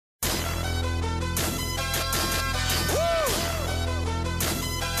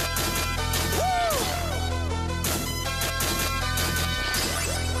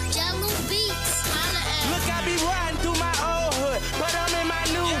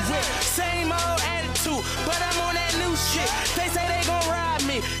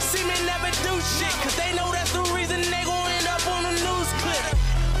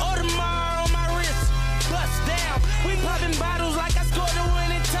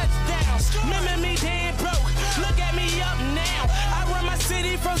Remember me dead broke, look at me up now. I run my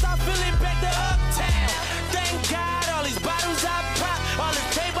city from South Philly back to uptown. Thank God all these bottles I pop, all this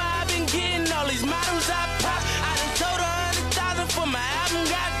paper I've been getting, all these models I pop. I done sold 100,000 for my album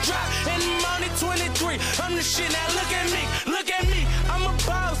got dropped, and I'm only 23. I'm the shit, now look at me, I'm a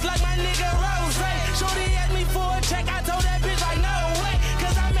boss like my nigga Royce. Shorty asked me for a check, I told that bitch like no way,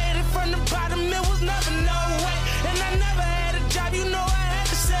 cause I made it from the bottom, it was never no way. And I never had a job, you know I had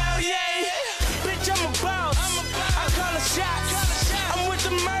to sell, yeah. Bitch, I'm a boss, I call the shots. I'm with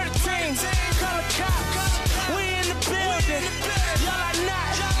the murder team, call the cops. We in the building, y'all are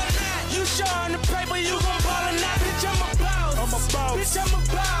not. You showing the paper, you gon' ball or not. Bitch, I'm a boss, bitch, I'm a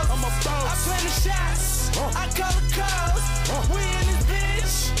boss. I plan the shots, I call the cops. We in this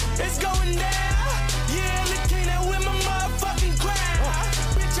bitch, it's going down. Yeah, the king that with my motherfucking crown.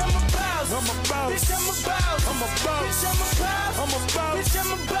 Bitch, I'm a boss, bitch, I'm a boss. Bitch, I'm a boss, bitch, I'm a boss. Bitch,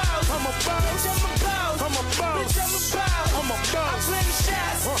 I'm a boss, bitch, I'm a boss. I plan the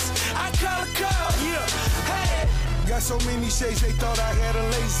shots, I call the cops. Hey. Got so many shades, they thought I had a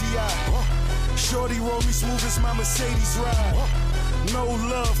lazy eye. Shorty roll me smooth as my Mercedes ride. No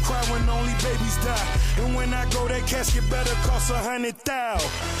love, cry when only babies die. And when I go, that casket better cost 100,000.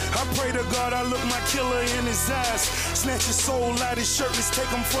 I pray to God I look my killer in his eyes. Snatch his soul out his shirt, let's take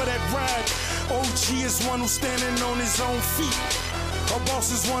him for that ride. OG is one who's standing on his own feet. A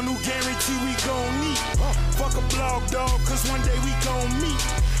boss is one who guarantee we gon' meet. Fuck a blog, dog, cause one day we gon' meet.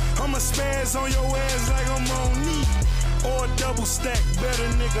 I'ma spaz on your ass like I'm on knee. Or a double stack, better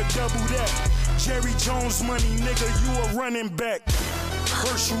nigga, double that. Jerry Jones money, nigga, you a running back.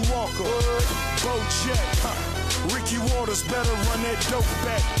 Herschel Walker, Bo Jack, Ricky Waters, better run that dope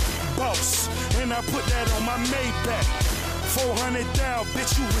back. Boss, and I put that on my Maybach. 400 down,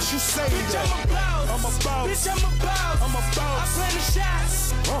 bitch, you wish you saved that. I'm a boss, bitch, I'm a boss. I plan the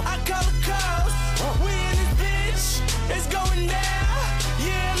shots, I call the cops. We in this bitch, it's going down.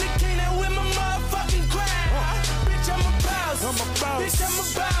 Yeah, the king that with my motherfucking crown. Bitch, I'm a boss, bitch, I'm a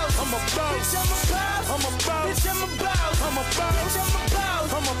boss. Bitch, I'm a boss, bitch, I'm a boss. Bitch, I'm a boss, bitch, I'm a boss.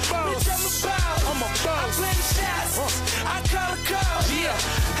 I plan the shots, I call the cops. Yeah,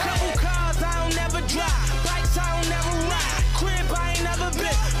 couple cars I don't never drive, bikes I don't never ride, crib I ain't never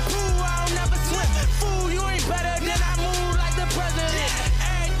been, pool I don't never swim. Fool, you ain't better than I move like the president.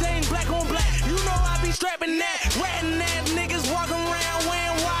 Everything black on black, you know I be strapping that. Ratting ass niggas walking around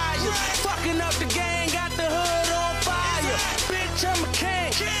wearing wires, fucking up the gang, got the hood on fire. Bitch, I'm a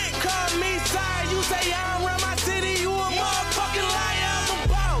king, call me sire. You say I don't run my city, you a motherfucking liar.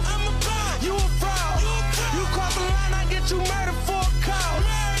 I'm a boss, you a fraud. You cross the line, I get you murdered for a cause.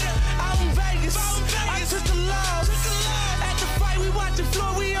 Out in Vegas, I took the laws. At the fight, we watching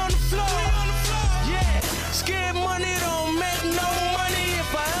floor, we on the floor. Yeah, scared money don't make no money.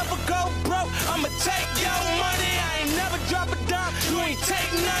 If I ever go broke, I'ma take your money. I ain't never drop a dime, you ain't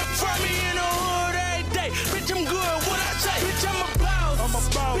take nothing from me in the hood every day. Bitch, I'm good, what I say? Bitch, I'm a boss,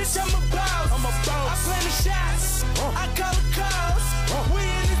 bitch, I'm a boss. I plan the shots, I call the cops. We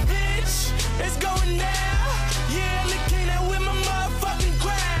in this bitch, it's going down. Yeah, the king that with my motherfucking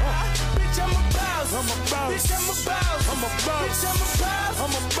crown. Bitch, I'm a boss, bitch, I'm a boss. Bitch, I'm a boss, bitch, I'm a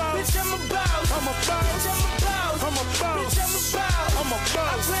boss. Bitch, I'm a boss, bitch, I'm a boss.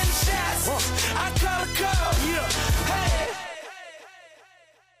 I plan